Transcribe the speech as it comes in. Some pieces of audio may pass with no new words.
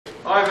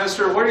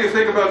Minister, what do you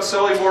think about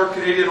selling more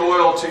Canadian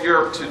oil to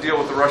Europe to deal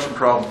with the Russian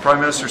problem? The Prime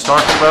Minister's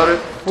talking about it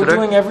today. We're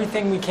doing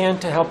everything we can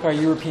to help our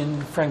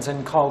European friends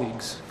and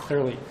colleagues,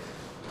 clearly.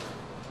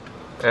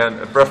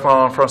 And bref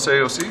en français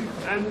aussi?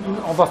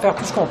 On va faire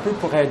tout ce qu'on peut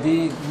pour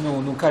aider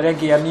nos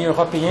collègues et amis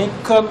européens.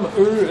 Comme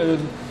eux,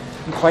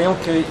 nous croyons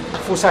qu'il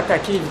faut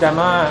s'attaquer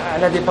évidemment à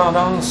la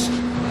dépendance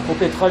au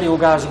pétrole et au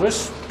gaz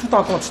russe, tout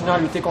en continuant à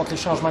lutter contre les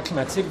changements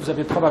climatiques. Vous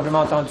avez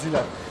probablement entendu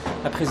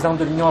la présidente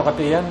de l'Union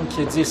européenne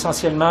qui a dit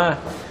essentiellement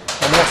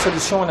la meilleure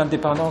solution à notre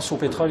dépendance au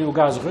pétrole et au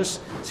gaz russe,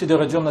 c'est de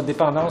réduire notre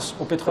dépendance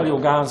au pétrole et au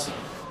gaz.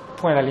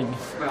 Point à la ligne.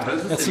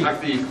 Merci.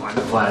 Impact the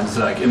climate plans,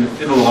 like in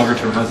the longer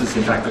term, how does this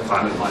impact the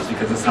climate plans?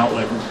 Because it's not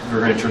like we're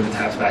going to turn the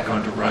taps back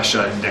on to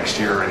Russia next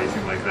year or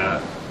anything like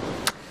that.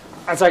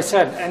 As I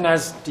said, and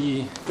as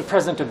the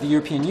President of the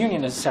European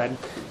Union has said,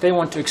 they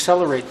want to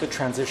accelerate the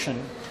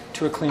transition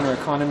to a cleaner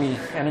economy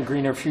and a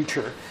greener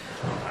future.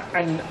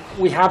 And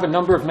we have a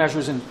number of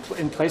measures in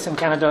place in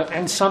Canada,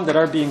 and some that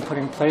are being put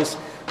in place,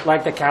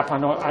 like the cap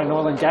on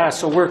oil and gas.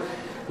 So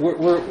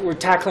we're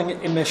tackling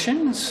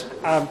emissions.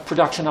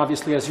 Production,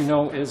 obviously, as you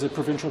know, is a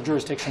provincial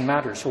jurisdiction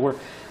matter. So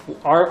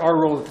our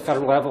role at the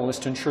federal level is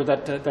to ensure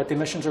that the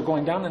emissions are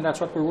going down, and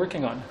that's what we're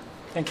working on.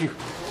 Thank you.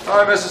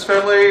 Hi, Mrs.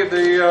 Findlay.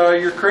 The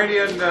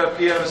Ukrainian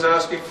PM is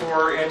asking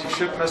for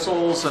anti-ship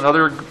missiles and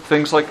other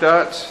things like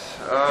that.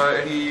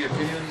 Any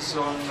opinions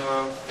on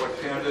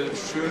what Canada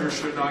should or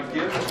should not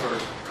give?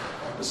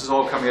 Or this is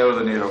all coming out of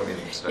the NATO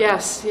meetings?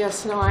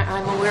 Yes, no,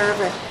 I'm aware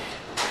of it.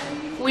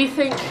 We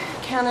think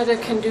Canada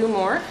can do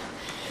more,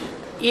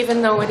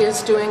 even though it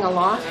is doing a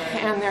lot,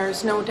 and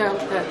there's no doubt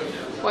that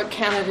what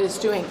Canada is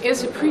doing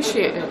is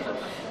appreciated.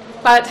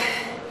 But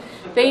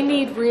they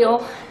need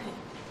real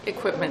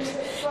equipment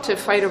to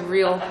fight a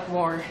real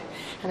war,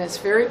 and it's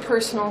very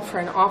personal for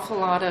an awful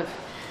lot of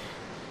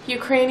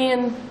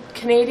Ukrainian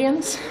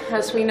Canadians,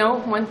 as we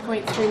know,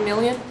 1.3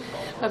 million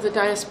of the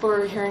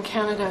diaspora here in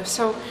Canada.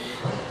 So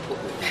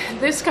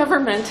this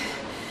government,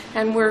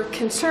 and we're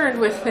concerned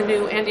with the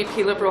new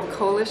NDP Liberal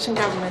coalition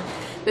government,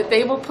 that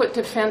they will put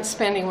defense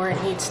spending where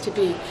it needs to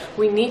be.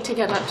 We need to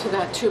get up to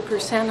that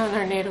 2% on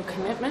our NATO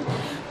commitment.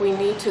 We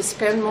need to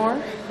spend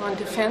more on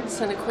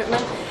defense and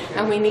equipment,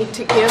 and we need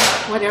to give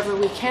whatever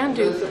we can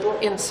do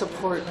in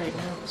support right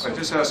now. I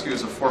just ask you,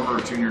 as a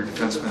former junior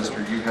defense minister,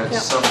 you had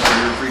some,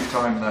 for your brief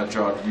time in that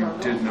job, you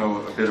did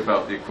know a bit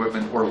about the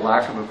equipment or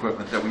lack of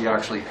equipment that we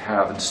actually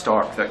have in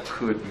stock that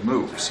could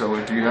move. So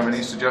do you have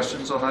any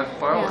suggestions on that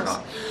file or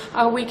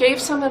not? We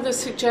gave some of the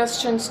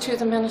suggestions to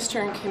the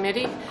minister in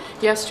committee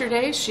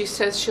yesterday. She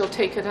says she'll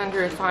take it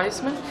under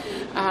advisement.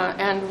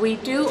 And we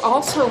do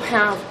also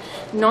have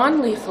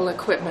non-lethal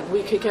equipment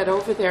we could get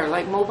over there,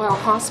 like mobile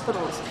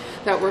hospitals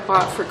that were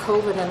bought for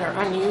COVID and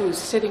are unused,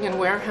 sitting in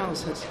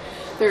warehouses.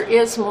 There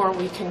is more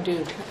we can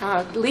do,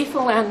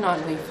 lethal and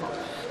non-lethal.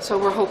 So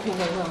we're hoping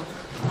they will.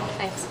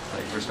 Thanks.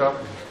 Thank you for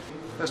stopping.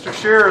 Mr.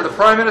 Scheer, the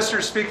Prime Minister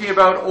is speaking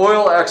about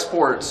oil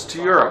exports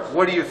to Europe.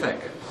 What do you think?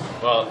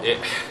 Well,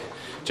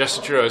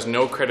 Justin Trudeau has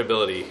no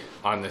credibility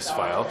on this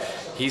file.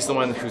 He's the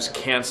one who's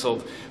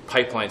cancelled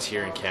pipelines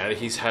here in Canada.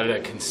 He's had a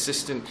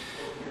consistent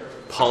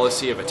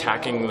policy of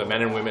attacking the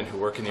men and women who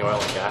work in the oil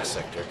and gas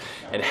sector.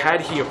 And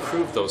had he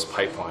approved those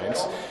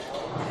pipelines,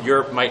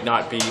 Europe might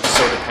not be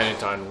so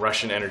dependent on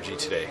Russian energy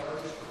today.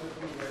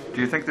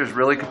 Do you think there's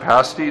really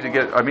capacity to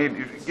get, I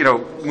mean, you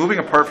know, moving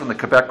apart from the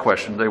Quebec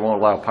question, they won't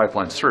allow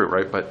pipelines through,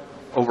 right? But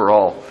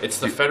overall, it's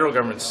the federal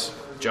government's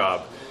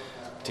job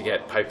to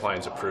get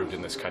pipelines approved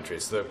in this country.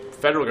 It's the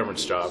federal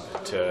government's job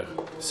to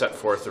set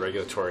forth the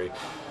regulatory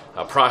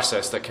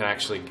process that can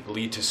actually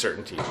lead to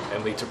certainty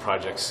and lead to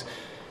projects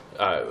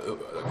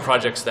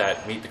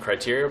that meet the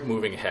criteria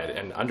moving ahead.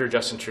 And under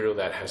Justin Trudeau,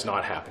 that has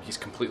not happened. He's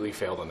completely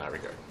failed in that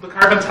regard. The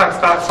carbon tax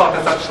backstop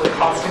is actually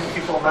costing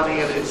people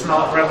money, and it's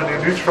not revenue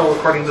neutral,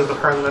 according to the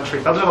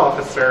parliamentary budget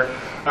officer.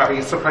 Are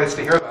you surprised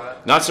to hear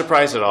that? Not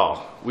surprised at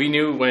all. We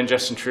knew when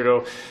Justin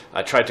Trudeau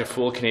tried to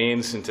fool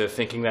Canadians into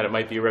thinking that it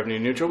might be revenue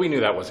neutral, we knew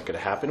that wasn't going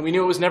to happen. We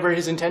knew it was never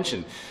his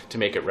intention to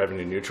make it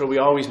revenue neutral. We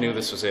always knew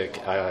this was a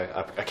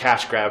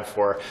cash grab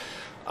for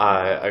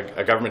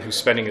a government whose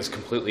spending is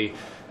completely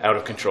out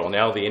of control.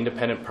 Now the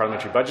independent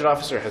parliamentary budget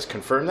officer has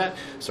confirmed that,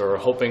 so we're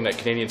hoping that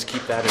Canadians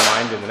keep that in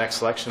mind in the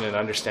next election and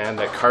understand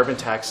that carbon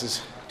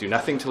taxes do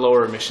nothing to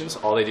lower emissions.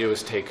 All they do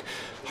is take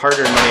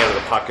hard-earned money out of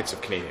the pockets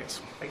of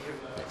Canadians. Thank you.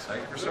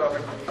 thank you for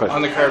stopping.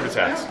 On the carbon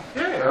tax.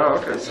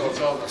 Oh, okay.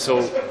 So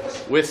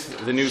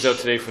with the news out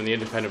today from the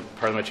independent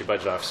parliamentary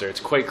budget officer, it's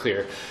quite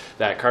clear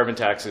that carbon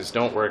taxes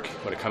don't work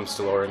when it comes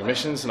to lowering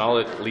emissions, and all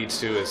it leads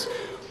to is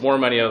more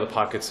money out of the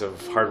pockets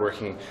of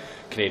hardworking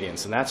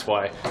Canadians. And that's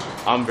why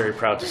I'm very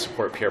proud to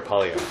support Pierre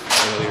Poilievre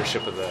in the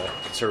leadership of the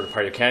Conservative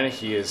Party of Canada.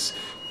 He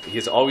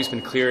has always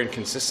been clear and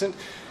consistent,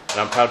 and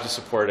I'm proud to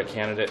support a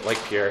candidate like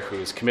Pierre who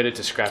is committed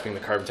to scrapping the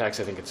carbon tax.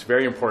 I think it's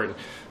very important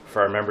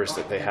for our members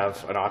that they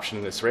have an option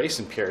in this race,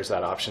 and Pierre is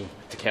that option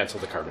to cancel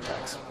the carbon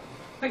tax.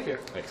 Thank you.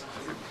 Thanks.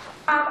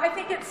 I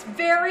think it's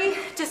very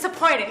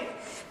disappointing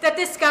that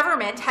this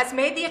government has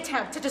made the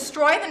attempt to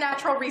destroy the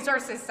natural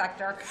resources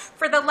sector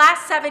for the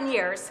last 7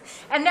 years.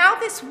 And now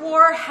this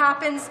war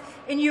happens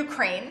in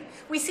Ukraine.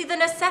 We see the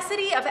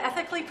necessity of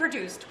ethically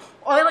produced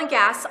oil and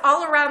gas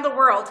all around the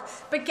world.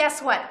 But guess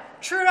what?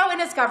 Trudeau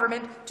and his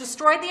government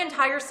destroyed the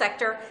entire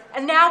sector,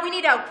 and now we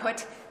need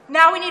output.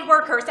 Now we need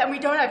workers, and we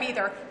don't have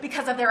either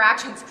because of their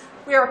actions.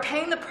 We are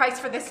paying the price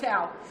for this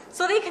now.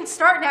 So they can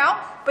start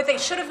now, but they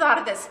should have thought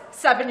of this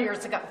 7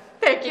 years ago.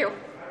 Thank you.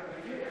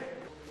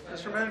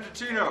 Mr.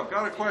 Mendicino,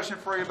 got a question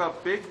for you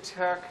about big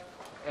tech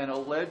and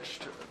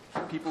alleged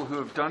people who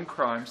have done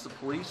crimes. The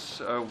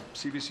police,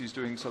 CBC is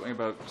doing something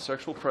about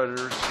sexual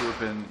predators who have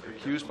been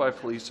accused by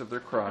police of their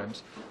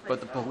crimes, but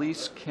the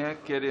police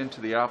can't get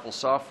into the Apple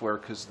software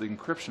because the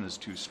encryption is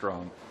too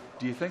strong.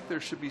 Do you think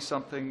there should be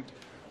something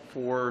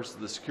for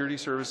the security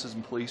services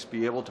and police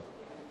be able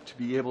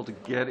to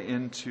get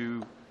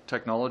into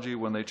technology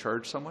when they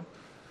charge someone?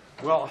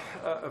 Well,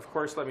 of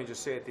course, let me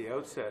just say at the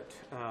outset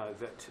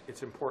that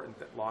it's important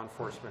that law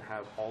enforcement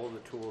have all of the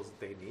tools that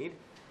they need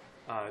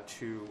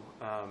to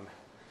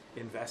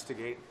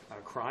investigate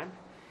crime.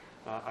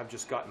 I've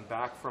just gotten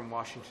back from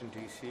Washington,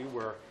 D.C.,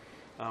 where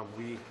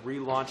we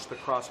relaunched the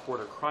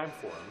Cross-Border Crime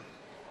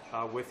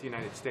Forum with the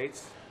United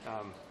States.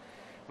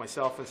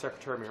 Myself and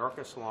Secretary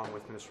Mayorkas, along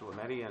with Minister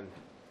Lametti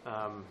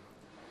and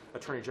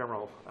Attorney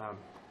General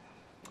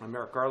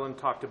Merrick Garland,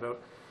 talked about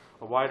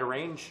a wider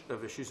range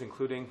of issues,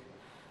 including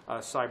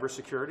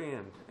cybersecurity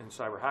and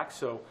cyber hacks.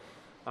 So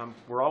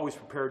we're always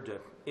prepared to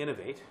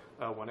innovate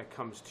when it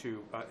comes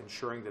to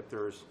ensuring that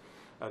there's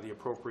the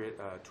appropriate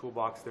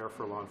toolbox there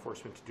for law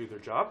enforcement to do their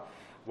job,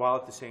 while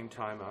at the same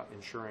time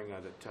ensuring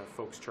that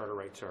folks' charter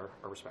rights are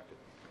respected.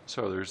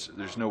 So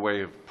there's no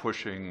way of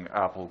pushing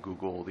Apple,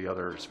 Google, the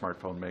other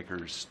smartphone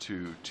makers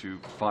to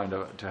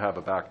have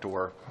a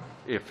backdoor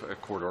if a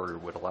court order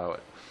would allow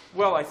it?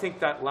 Well, I think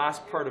that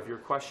last part of your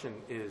question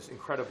is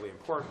incredibly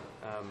important.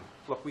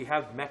 Look, we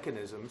have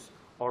mechanisms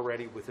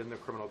already within the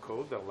criminal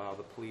code that allow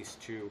the police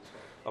to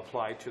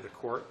apply to the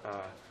court.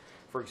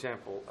 For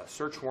example,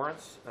 search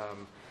warrants,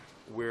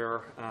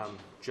 where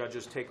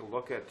judges take a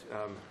look at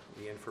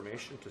the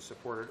information to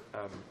support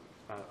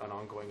an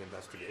ongoing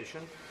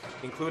investigation,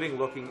 including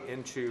looking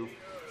into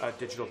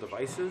digital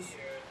devices,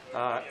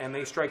 and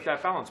they strike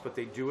that balance, but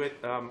they do it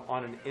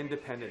on an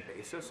independent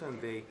basis,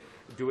 and they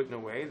do it in a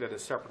way that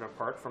is separate and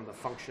apart from the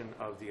function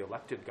of the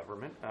elected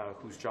government,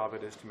 whose job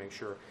it is to make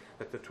sure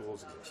that the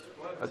tools exist.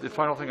 The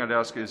final thing I'd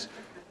ask is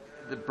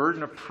the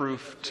burden of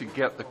proof to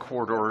get the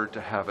court order to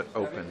have it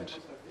opened.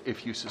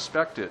 If you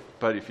suspect it,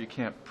 but if you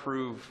can't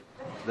prove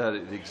that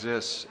it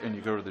exists and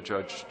you go to the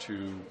judge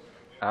to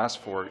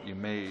ask for it, you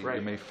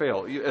may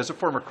fail. As a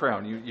former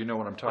Crown, you know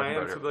what I'm talking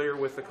about here. I am familiar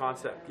with the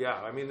concept, yeah.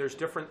 I mean, there's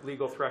different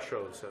legal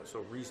thresholds, so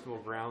reasonable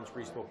grounds,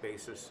 reasonable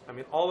basis. I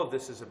mean, all of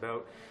this is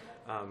about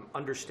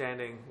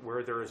understanding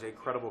where there is a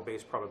credible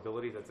base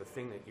probability that the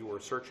thing that you were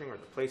searching, or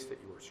the place that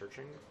you were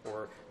searching,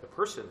 or the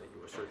person that you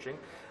were searching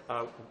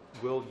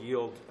will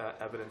yield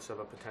evidence of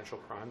a potential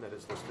crime that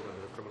is listed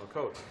under the criminal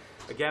code.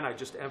 Again, I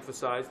just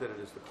emphasize that it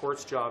is the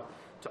court's job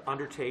to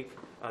undertake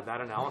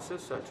that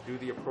analysis, to do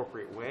the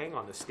appropriate weighing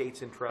on the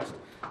state's interest,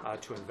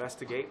 to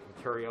investigate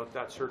and carry out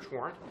that search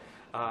warrant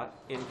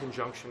in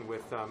conjunction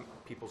with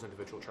people's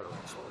individual charter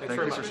rights. Thanks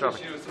very much.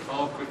 To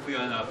follow up quickly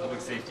on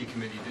Public Safety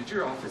Committee, did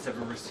your office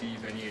ever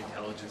receive any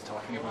intelligence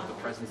talking about the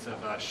presence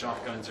of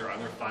shotguns or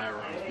other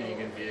firearms being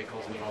in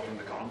vehicles involved in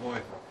the convoy?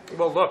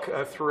 Well, look,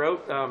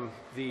 throughout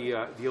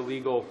the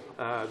illegal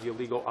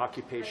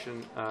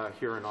occupation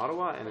here in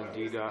Ottawa, and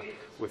indeed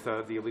with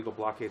the illegal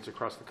blockades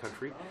across the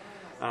country,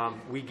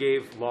 we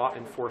gave law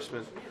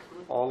enforcement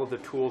all of the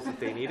tools that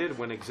they needed.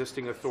 When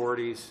existing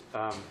authorities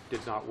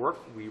did not work,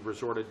 we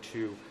resorted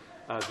to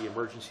the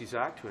Emergencies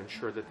Act to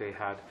ensure that they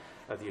had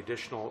the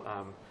additional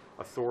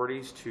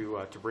authorities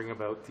to bring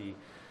about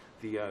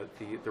the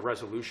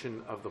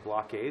resolution of the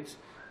blockades.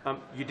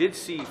 You did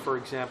see, for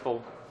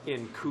example,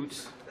 in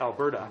Coutts,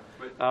 Alberta,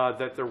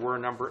 that there were a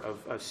number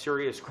of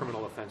serious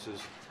criminal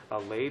offenses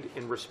laid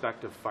in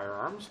respect of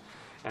firearms,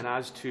 and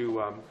as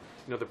to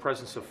the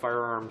presence of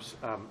firearms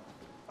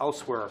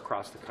elsewhere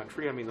across the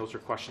country, I mean, those are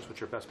questions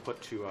which are best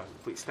put to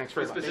police. Thanks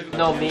very much. You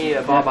know me,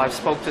 Bob, I've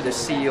spoke to the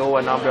CEO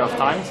a number of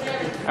times.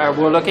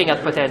 We're looking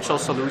at potential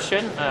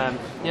solution.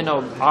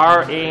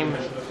 Our aim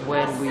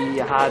when we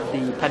had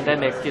the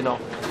pandemic,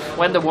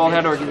 when the World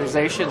Health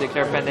Organization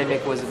declared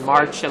pandemic was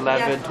March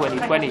 11,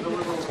 2020,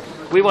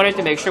 we wanted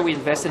to make sure we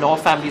invest in all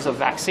families of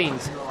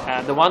vaccines.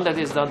 The one that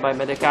is done by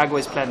Medicago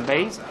is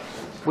plant-based,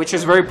 which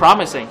is very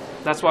promising.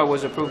 That's why it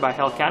was approved by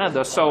Health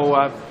Canada.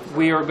 So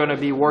we are going to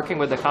be working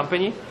with the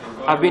company.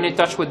 I've been in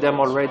touch with them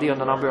already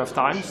on a number of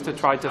times to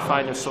try to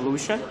find a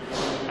solution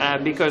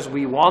because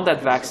we want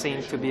that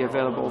vaccine to be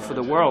available for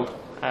the world.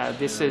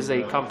 This is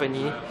a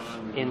company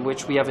in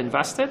which we have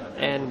invested,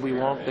 and we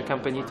want the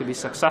company to be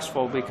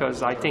successful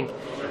because I think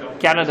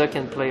Canada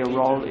can play a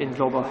role in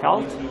global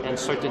health, and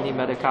certainly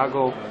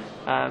Medicago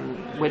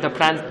with a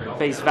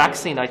plant-based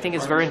vaccine, I think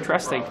it's very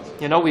interesting.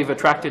 You know, we've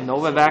attracted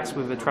Novavax,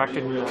 we've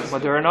attracted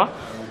Moderna.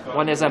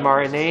 One is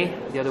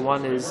mRNA, the other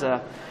one is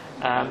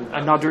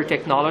another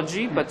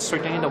technology, but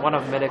certainly the one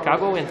of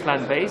Medicago in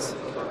plant-based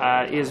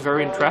is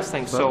very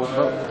interesting.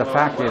 But the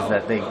fact is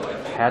that they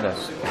had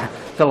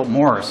Philip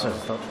Morris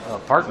as a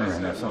partner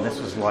in this, and this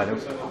is why the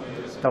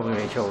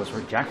WHO was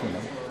rejecting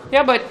them.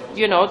 Yeah, but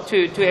you know,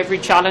 to every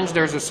challenge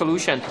there's a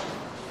solution.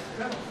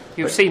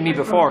 You've seen me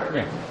before.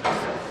 Yeah.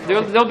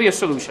 There'll be a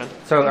solution.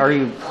 So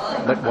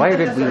but why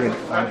did we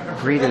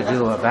agree to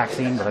do a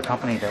vaccine with a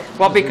company that...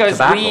 Well,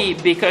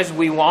 because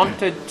we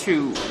wanted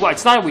to, well,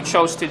 it's not that we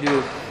chose to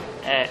do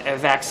a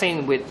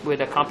vaccine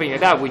with a company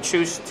like that. We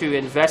choose to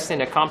invest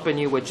in a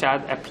company which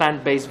had a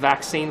plant-based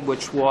vaccine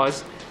which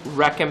was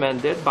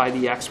recommended by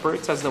the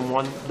experts as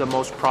the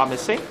most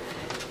promising.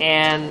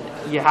 And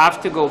you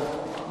have to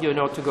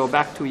go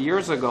back 2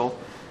 years ago,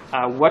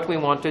 what we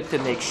wanted to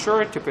make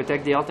sure to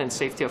protect the health and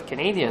safety of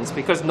Canadians,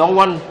 because no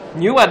one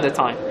knew at the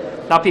time.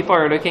 Now people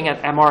are looking at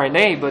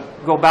mRNA, but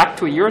go back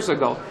 2 years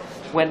ago.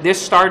 When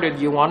this started,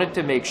 you wanted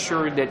to make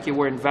sure that you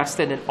were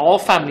invested in all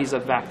families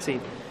of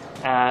vaccine.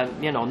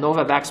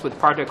 Novavax with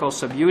particle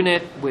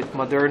subunit, with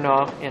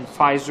Moderna and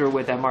Pfizer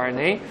with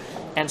mRNA.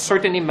 And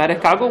certainly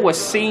Medicago was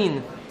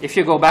seen, if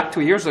you go back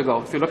 2 years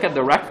ago, if you look at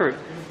the record,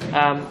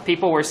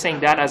 people were saying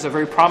that as a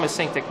very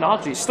promising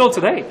technology, still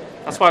today.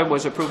 That's why it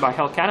was approved by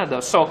Health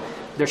Canada. So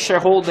the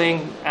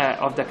shareholding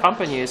of the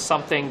company is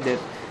something that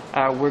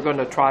we're going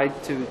to try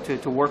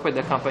to work with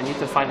the company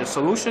to find a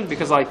solution,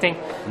 because I think...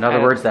 In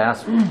other words, to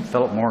ask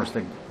Philip Morris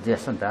to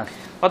this and that.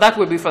 Well, that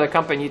would be for the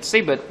company to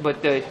see, but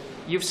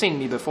you've seen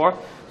me before.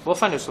 We'll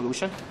find a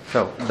solution.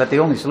 So, but the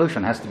only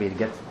solution has to be to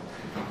get...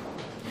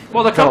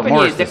 Well,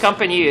 the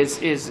company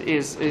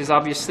is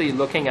obviously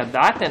looking at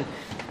that,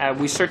 and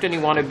we certainly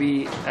want to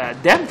be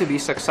them to be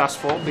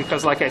successful,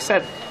 because, like I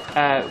said,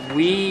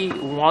 we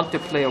want to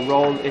play a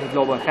role in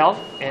global health,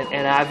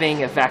 and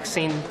having a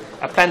vaccine,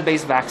 a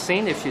plant-based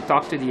vaccine. If you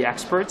talk to the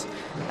experts,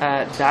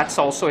 that's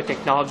also a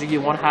technology you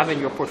want to have in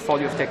your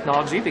portfolio of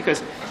technology,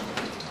 because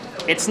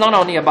it's not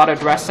only about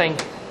addressing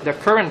the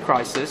current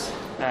crisis.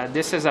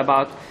 This is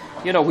about,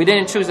 we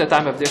didn't choose the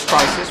time of this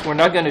crisis. We're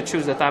not going to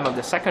choose the time of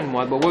the second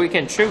one, but what we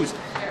can choose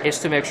is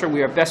to make sure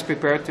we are best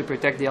prepared to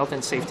protect the health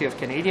and safety of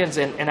Canadians,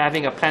 and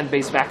having a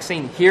plant-based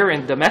vaccine here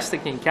in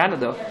domestic in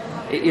Canada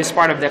is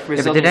part of that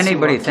resiliency. Yeah, but did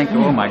anybody think,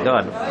 oh my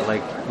God,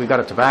 like we got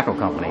a tobacco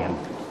company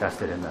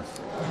invested in this?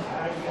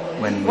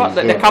 Well,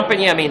 the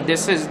company, I mean,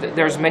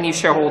 there's many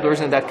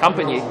shareholders in that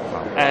company,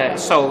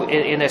 so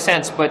in a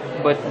sense, but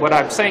what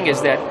I'm saying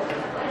is that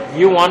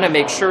you want to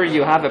make sure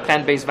you have a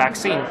plant-based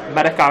vaccine.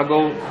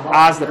 Medicago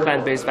has the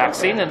plant-based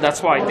vaccine, and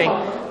that's why I think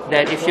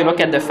that if you look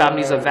at the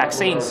families of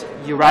vaccines,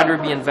 you rather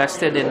be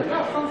invested in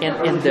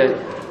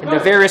the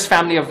various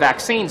family of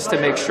vaccines to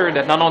make sure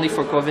that not only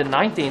for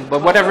COVID-19,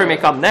 but whatever may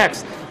come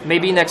next,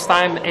 maybe next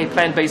time a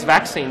plant-based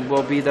vaccine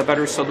will be the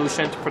better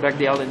solution to protect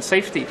the health and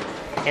safety.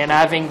 And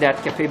having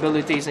that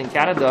capabilities in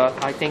Canada,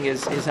 I think,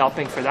 is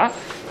helping for that.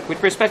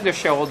 With respect to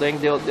shareholding,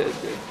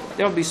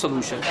 there'll be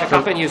solutions. The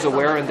company is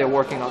aware and they're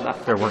working on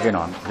that. They're working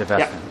on divesting.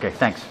 Yeah. Okay,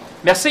 thanks.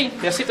 Merci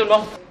tout le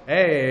monde.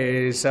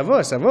 Hey, ça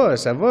va.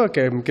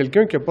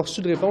 Quelqu'un qui n'a pas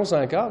reçu de réponse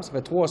encore. Ça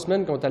fait 3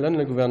 semaines qu'on talonne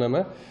le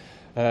gouvernement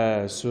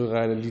sur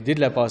l'idée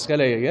de la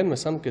passerelle aérienne. Il me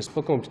semble que c'est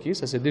pas compliqué.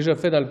 Ça s'est déjà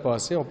fait dans le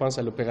passé. On pense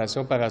à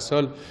l'opération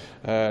Parasol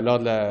lors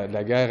de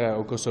la guerre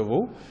au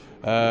Kosovo.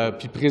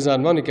 Puis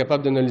présentement, on est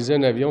capable d'analyser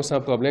un avion sans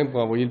problème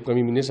pour envoyer le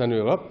premier ministre en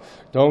Europe.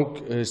 Donc,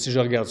 si je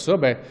regarde ça,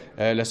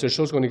 la seule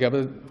chose qu'on est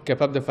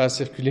capable de faire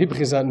circuler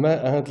présentement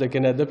entre le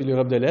Canada et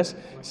l'Europe de l'Est,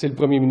 c'est le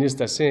premier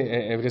ministre.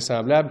 Assez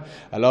invraisemblable,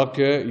 alors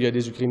qu'il y a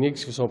des Ukrainiens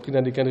qui se sont pris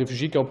dans des camps de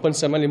réfugiés qui n'ont pas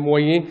nécessairement les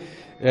moyens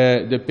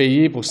de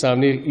payer pour s'en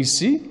venir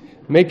ici,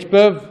 mais qui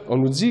peuvent, on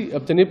nous dit,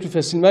 obtenir plus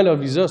facilement leur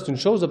visa. C'est une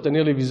chose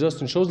d'obtenir les visas,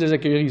 c'est une chose de les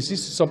accueillir ici.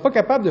 S'ils ne sont pas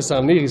capables de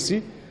s'en venir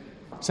ici,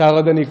 ça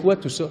aura donné quoi,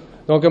 tout ça?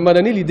 Donc, à un moment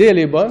donné, l'idée, elle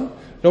est bonne.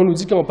 Là, on nous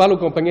dit qu'on parle aux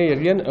compagnies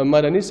aériennes. À un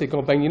moment donné, ces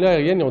compagnies-là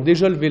aériennes, ils ont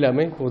déjà levé la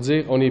main pour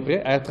dire on est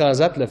prêt. Air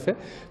Transat le fait.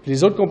 Puis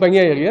les autres compagnies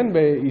aériennes,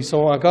 ils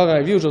sont encore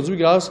en vie aujourd'hui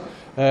grâce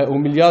aux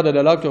milliards de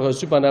dollars qu'ils ont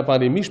reçus pendant la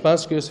pandémie. Je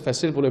pense que c'est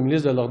facile pour le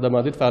ministre de leur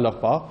demander de faire leur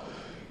part.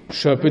 Je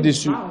suis un peu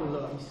déçu.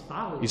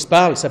 Ils se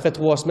parlent. Ça fait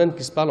 3 semaines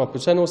qu'ils se parlent. On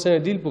peut-tu annoncer un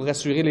deal pour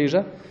rassurer les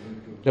gens?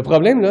 Le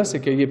problème, là, c'est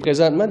qu'il y a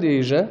présentement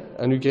des gens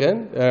en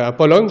Ukraine, en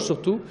Pologne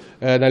surtout,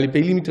 dans les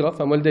pays limitrophes,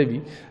 en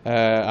Moldavie,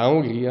 en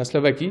Hongrie, en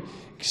Slovaquie,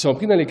 qui sont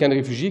pris dans les camps de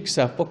réfugiés et qui ne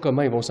savent pas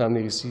comment ils vont s'en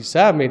venir ici. Ils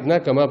savent maintenant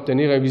comment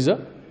obtenir un visa,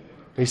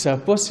 mais ils ne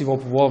savent pas s'ils vont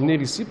pouvoir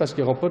venir ici parce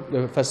qu'ils n'auront pas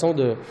de façon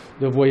de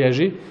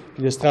voyager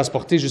et de se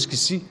transporter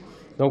jusqu'ici.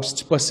 Donc,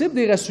 c'est possible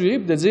de les rassurer et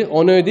de dire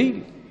on a un deal?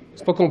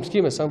 C'est pas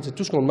compliqué, me semble. C'est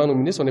tout ce qu'on demande au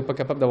ministre. On n'est pas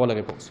capable d'avoir la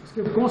réponse. Est-ce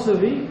que vous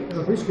concevez,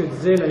 un peu ce que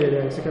disait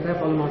le secrétaire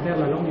parlementaire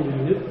de la Longue et des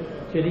Minutes,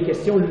 qu'il y a des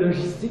questions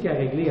logistiques à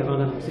régler avant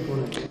d'annoncer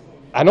qu'on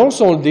a...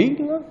 Annonçons le deal,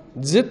 là.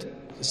 Dites,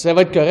 ça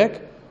va être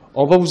correct.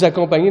 On va vous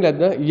accompagner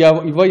là-dedans.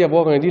 Il va y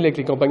avoir un deal avec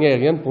les compagnies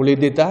aériennes pour les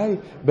détails.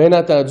 Bien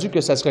entendu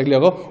que ça se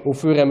réglera au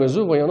fur et à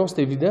mesure. Voyons donc,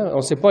 c'est évident. On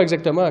ne sait pas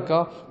exactement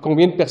encore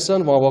combien de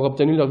personnes vont avoir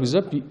obtenu leur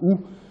visa puis où.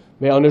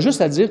 Mais on a juste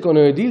à dire qu'on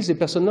a un deal. Ces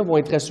personnes-là vont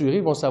être rassurées,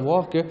 vont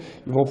savoir qu'ils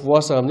vont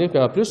pouvoir s'en venir. Puis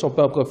en plus, on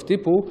peut en profiter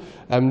pour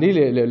amener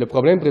le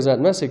problème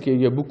présentement, c'est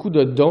qu'il y a beaucoup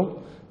de dons.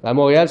 À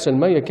Montréal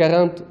seulement, il y a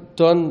 40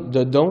 tonnes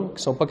de dons qui ne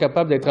sont pas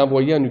capables d'être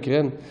envoyés en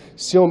Ukraine.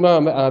 Si on met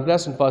en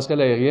place une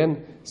passerelle aérienne,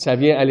 ça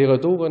vient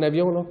aller-retour, un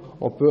avion, là.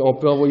 On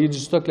peut envoyer du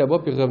stock là-bas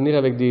puis revenir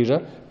avec des gens.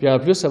 Puis en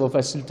plus, ça va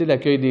faciliter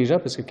l'accueil des gens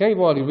parce que quand ils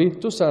vont arriver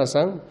tous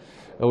ensemble,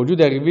 au lieu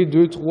d'arriver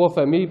 2-3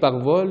 familles par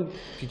vol,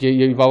 puis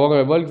qu'il va y avoir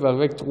un vol qui va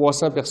arriver avec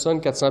 300 personnes,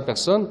 400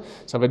 personnes,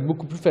 ça va être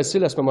beaucoup plus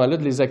facile à ce moment-là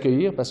de les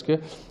accueillir parce que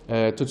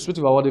tout de suite,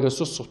 il va y avoir des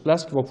ressources sur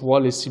place qui vont pouvoir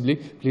les cibler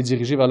et les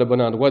diriger vers le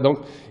bon endroit. Donc,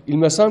 il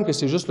me semble que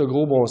c'est juste le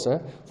gros bon sens.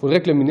 Il faudrait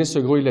que le ministre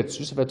se grouille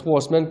là-dessus. Ça fait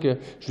 3 semaines que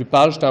je lui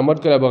parle, j'étais en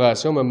mode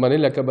collaboration, mais à un moment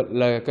donné,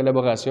 la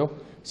collaboration,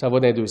 ça va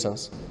dans les deux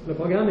sens. Le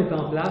programme est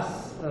en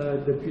place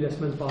depuis la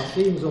semaine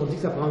passée. Ils nous ont dit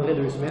que ça prendrait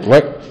 2 semaines. Oui.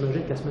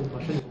 J'imagine que la semaine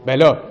prochaine... Bien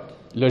là,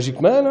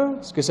 logiquement, là,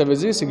 ce que ça veut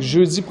dire, c'est que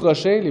jeudi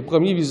prochain, les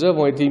premiers visas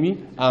vont être émis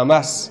en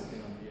masse.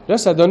 Là,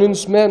 ça donne 1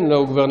 semaine là,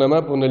 au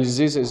gouvernement pour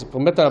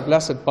pour mettre en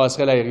place cette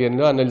passerelle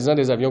aérienne-là, en analysant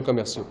des avions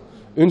commerciaux.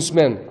 1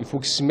 semaine. Il faut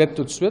qu'ils s'y mettent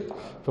tout de suite,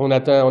 puis on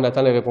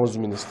attend la réponse du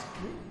ministre.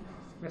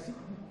 Merci.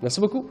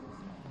 Merci beaucoup.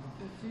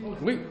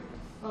 Oui.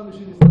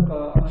 Monsieur le Ministre,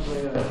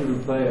 s'il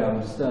vous plaît,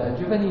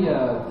 do you have any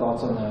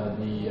thoughts on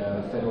the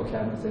federal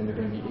cabinet saying they're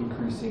going to be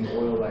increasing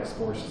oil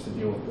exports just to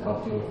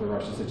help deal with the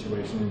Russia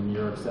situation in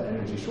Europe's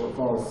energy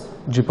shortfalls?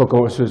 J'ai pas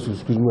compris,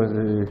 excuse-moi.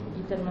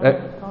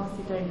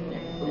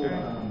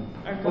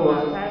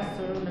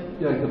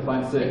 Like the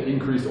plans to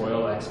increase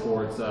oil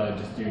exports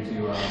just due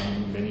to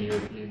many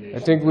European nations. I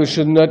think we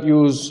should not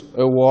use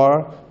a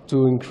war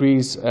to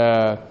increase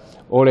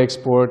oil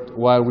export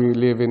while we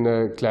live in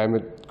a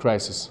climate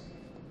crisis.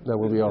 That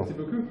will be all.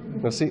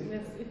 Merci.